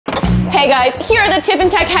Hey guys, here at the Tiff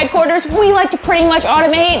and Tech headquarters, we like to pretty much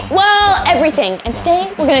automate, well, everything. And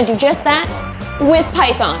today, we're gonna do just that with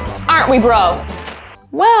Python. Aren't we, bro?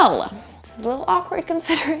 Well, this is a little awkward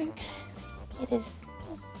considering it is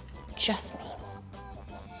just me.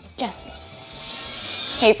 Just me.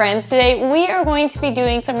 Hey friends, today we are going to be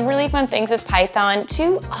doing some really fun things with Python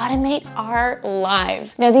to automate our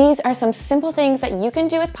lives. Now these are some simple things that you can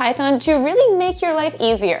do with Python to really make your life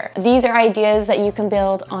easier. These are ideas that you can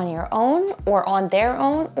build on your own or on their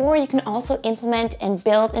own, or you can also implement and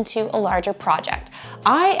build into a larger project.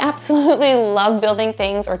 I absolutely love building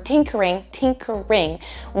things or tinkering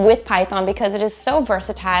with Python because it is so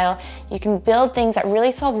versatile. You can build things that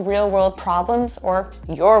really solve real world problems or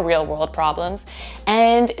your real world problems,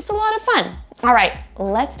 and it's a lot of fun. All right,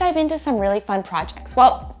 let's dive into some really fun projects.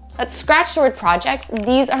 Well, let's scratch the word projects.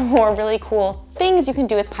 These are more really cool things you can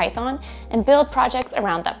do with Python and build projects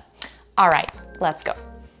around them. All right, let's go.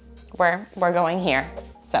 We're going here,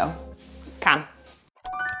 so come.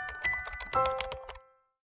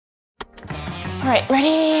 All right,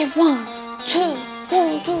 ready? 1, 2,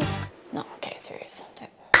 1, 2. No, okay, serious.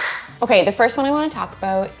 Okay, the first one I want to talk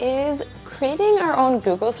about is creating our own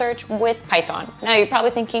Google search with Python. Now you're probably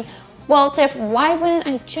thinking, well, Tiff, why wouldn't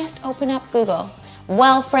I just open up Google?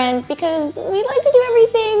 Well, friend, because we like to do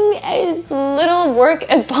everything as little work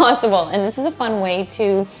as possible. And this is a fun way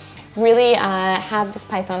to really have this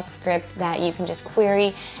Python script that you can just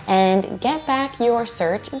query and get back your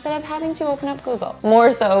search instead of having to open up Google. More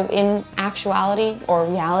so in actuality or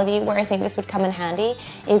reality, where I think this would come in handy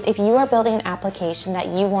is if you are building an application that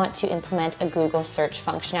you want to implement a Google search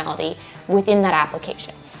functionality within that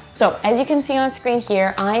application. So as you can see on screen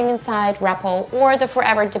here, I'm inside REPL, or the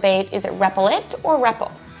forever debate, is it REPL-it or REPL?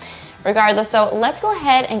 Regardless though, let's go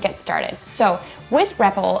ahead and get started. So with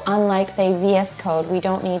REPL, unlike say VS Code, we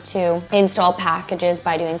don't need to install packages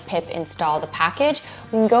by doing pip install the package.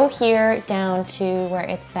 We can go here down to where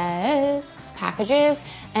it says packages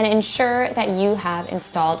and ensure that you have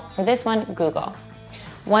installed, for this one, Google.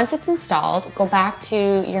 Once it's installed, go back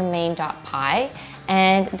to your main.py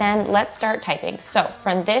and then let's start typing. So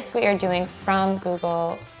from this, we are doing from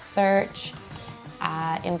Google search,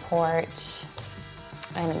 import,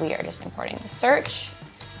 and we are just importing the search.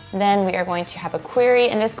 Then we are going to have a query,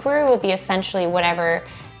 and this query will be essentially whatever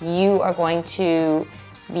you are going to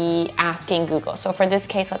be asking Google. So for this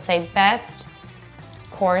case, let's say best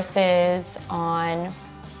courses on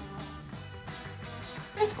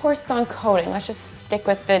coding. Let's just stick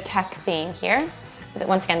with the tech theme here.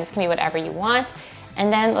 Once again, this can be whatever you want.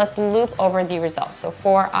 And then let's loop over the results. So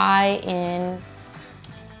for I in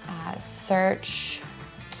search.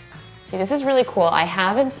 See, this is really cool. I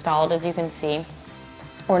have installed, as you can see,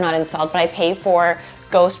 or not installed, but I pay for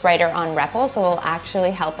Ghostwriter on REPL, so it will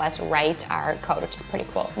actually help us write our code, which is pretty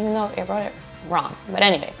cool, even though it wrote it wrong. But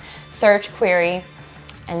anyways, search query,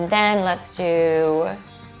 and then let's do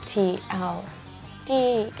TLD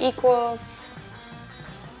equals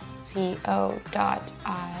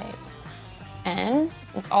co.in.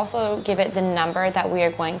 Let's also give it the number that we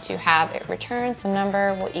are going to have it return. So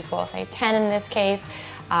number will equal, say, 10 in this case,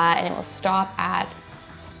 and it will stop at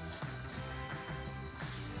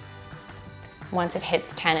once it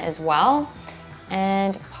hits 10 as well.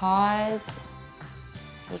 And pause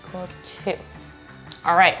equals 2.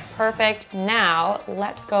 All right, perfect. Now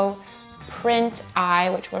let's go print I,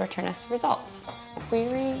 which will return us the results.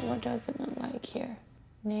 Query, what does it look like here?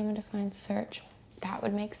 Name and define search. That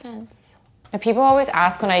would make sense. Now, people always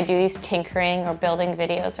ask when I do these tinkering or building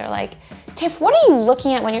videos, they're like, Tiff, what are you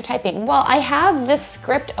looking at when you're typing? Well, I have this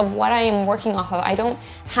script of what I am working off of. I don't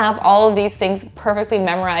have all of these things perfectly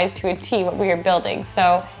memorized to a T what we are building.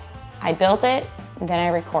 So I built it, then I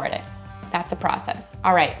record it. That's a process.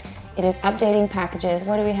 All right, it is updating packages.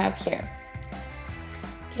 What do we have here?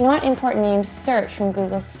 Cannot import names search from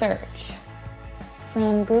Google search.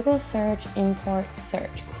 From Google search, import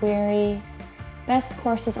search. Query. Best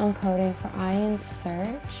courses on coding for I in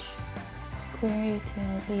search. Query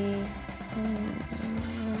TLD.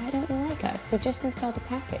 I don't like us. We just installed the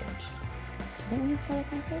package. Didn't we install the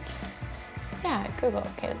package? Yeah, Google.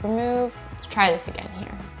 Okay, remove. Let's try this again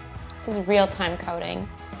here. This is real-time coding,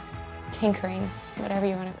 tinkering, whatever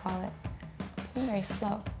you want to call it. It's been very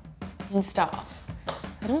slow. Install.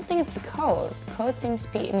 I don't think it's the code. Code seems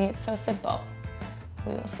to be, I mean, it's so simple.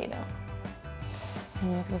 We will see though.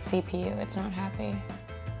 And look at the CPU, it's not happy.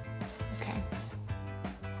 It's okay.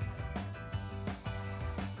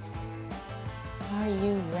 Are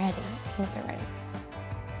you ready? I think they're ready.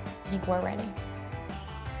 I think we're ready.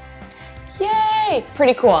 Yay!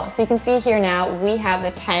 Pretty cool. So you can see here now, we have the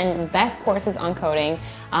 10 best courses on coding.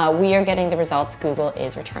 we are getting the results Google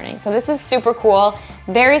is returning. So this is super cool.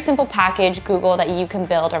 Very simple package, Google, that you can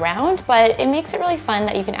build around, but it makes it really fun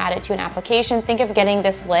that you can add it to an application. Think of getting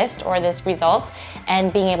this list or this results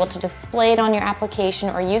and being able to display it on your application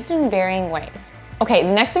or use it in varying ways. Okay,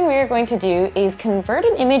 the next thing we are going to do is convert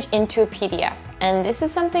an image into a PDF. And this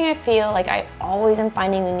is something I feel like I always am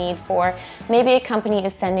finding the need for. Maybe a company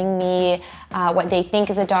is sending me what they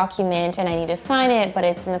think is a document and I need to sign it, but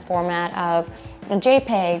it's in the format of a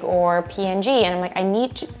JPEG or PNG. And I'm like, I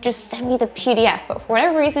need to just send me the PDF. But for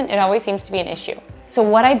whatever reason, it always seems to be an issue. So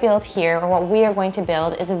what I built here, or what we are going to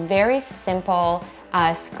build, is a very simple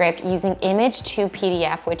script using image to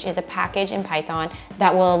PDF, which is a package in Python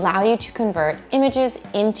that will allow you to convert images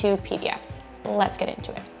into PDFs. Let's get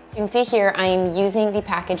into it. So you can see here, I am using the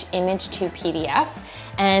package image to PDF,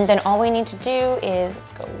 and then all we need to do is,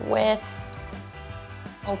 let's go with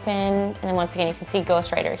open, and then once again, you can see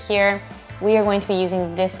Ghostwriter here. We are going to be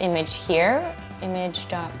using this image here,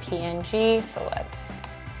 image.png, so let's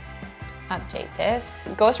update this.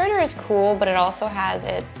 Ghostwriter is cool, but it also has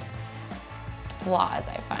its flaws,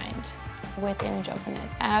 I find. With image open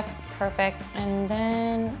as F, perfect. And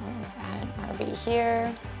then let's add an RB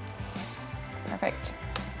here. Perfect.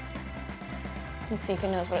 Let's see if it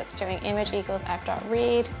knows what it's doing. Image equals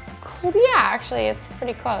f.read. Cool. Yeah, actually it's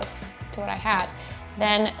pretty close to what I had.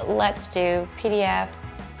 Then let's do PDF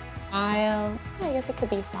file. Yeah, I guess it could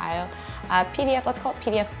be file. PDF, let's call it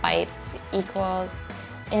PDF bytes equals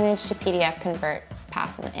image to PDF convert,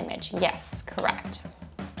 pass in the image. Yes, correct.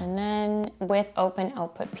 And then with open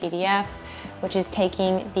output PDF, which is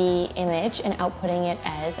taking the image and outputting it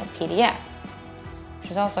as a PDF, which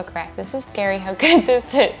is also correct. This is scary how good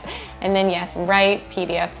this is. And then yes, write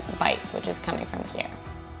PDF bytes, which is coming from here.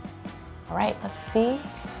 All right, let's see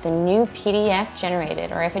the new PDF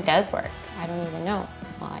generated, or if it does work. I don't even know.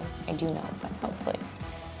 Well, I do know, but hopefully.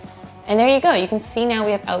 And there you go, you can see now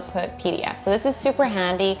we have output PDF. So this is super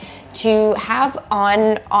handy to have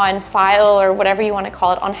on file, or whatever you want to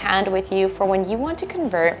call it, on hand with you for when you want to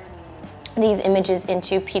convert these images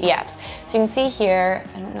into PDFs. So you can see here,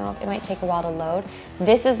 I don't know, it might take a while to load.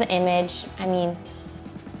 This is the image. I mean,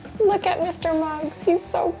 look at Mr. Muggs, he's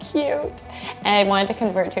so cute. And I wanted to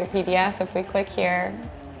convert to a PDF, so if we click here,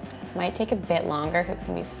 it might take a bit longer because it's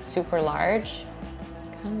gonna be super large.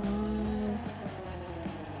 Come on.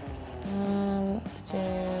 Let's do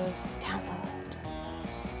download.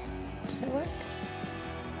 Did it work?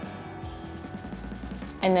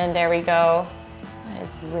 And then there we go. That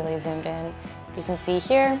is really zoomed in. You can see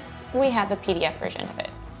here, we have the PDF version of it.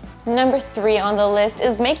 Number 3 on the list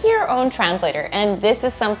is making your own translator. And this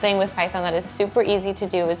is something with Python that is super easy to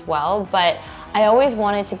do as well, but I always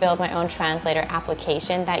wanted to build my own translator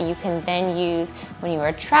application that you can then use when you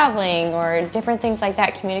are traveling or different things like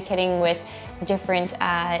that, communicating with different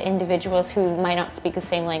individuals who might not speak the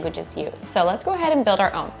same language as you. So let's go ahead and build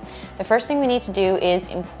our own. The first thing we need to do is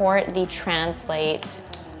import the translate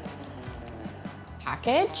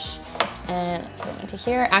package. And let's go into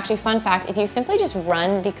here. Actually, fun fact, if you simply just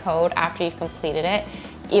run the code after you've completed it,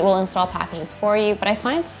 it will install packages for you, but I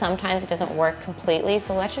find sometimes it doesn't work completely,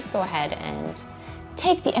 so let's just go ahead and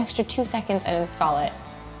take the extra 2 seconds and install it.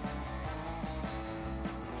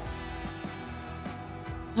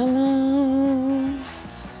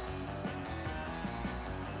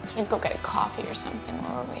 Should go get a coffee or something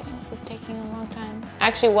while we're waiting. This is taking a long time.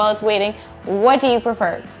 Actually, while it's waiting, what do you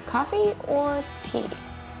prefer, coffee or tea?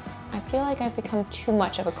 I feel like I've become too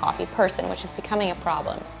much of a coffee person, which is becoming a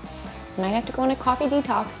problem. Might have to go on a coffee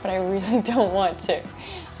detox, but I really don't want to.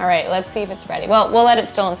 All right, let's see if it's ready. Well, we'll let it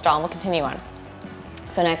still install and we'll continue on.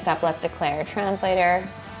 So next up, let's declare translator.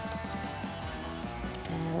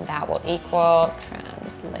 And that will equal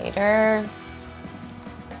translator.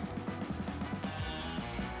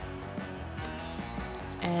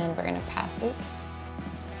 And we're gonna pass, oops.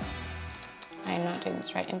 I am not doing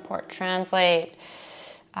this right, import translate.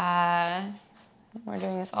 We're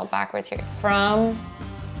doing this all backwards here. From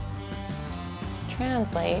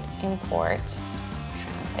translate, import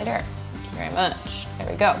translator. Thank you very much. There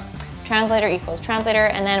we go. Translator equals translator,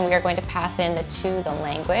 and then we are going to pass in the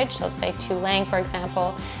language. So let's say to-lang, for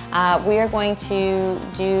example. We are going to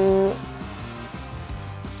do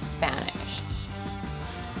Spanish.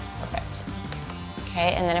 Perfect.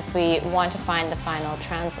 Okay, and then if we want to find the final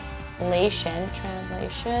translation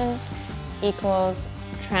equals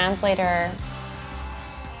translator,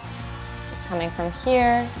 just coming from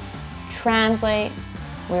here, translate,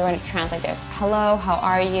 we're going to translate this. Hello, how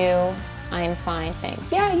are you? I'm fine,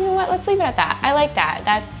 thanks. Yeah, you know what, let's leave it at that. I like that,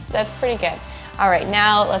 that's pretty good. All right,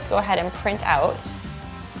 now let's go ahead and print out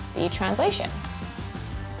the translation.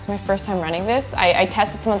 It's my first time running this. I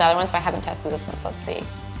tested some of the other ones, but I haven't tested this one, so let's see.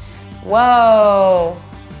 Whoa.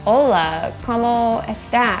 Hola, ¿cómo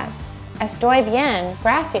estás? Estoy bien,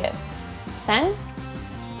 gracias. Sen?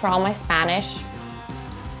 For all my Spanish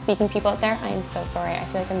speaking people out there, I am so sorry. I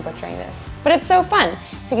feel like I'm butchering this. But it's so fun.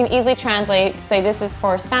 So you can easily translate, say this is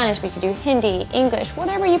for Spanish, but you could do Hindi, English,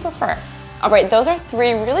 whatever you prefer. All right, those are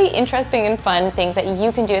 3 really interesting and fun things that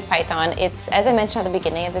you can do with Python. It's, as I mentioned at the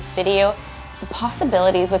beginning of this video, the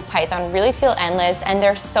possibilities with Python really feel endless and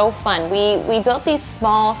they're so fun. We built these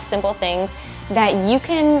small, simple things that you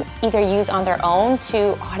can either use on their own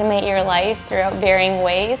to automate your life throughout varying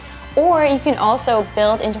ways, or you can also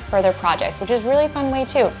build into further projects, which is a really fun way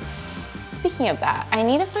too. Speaking of that, I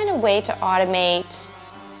need to find a way to automate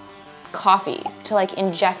coffee to like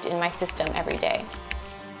inject in my system every day.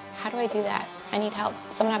 How do I do that? I need help.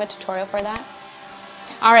 Someone have a tutorial for that?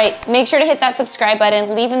 All right, make sure to hit that subscribe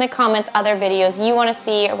button. Leave in the comments other videos you want to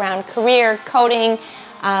see around career, coding,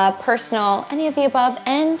 personal, any of the above,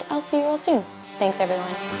 and I'll see you all soon. Thanks,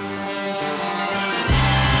 everyone.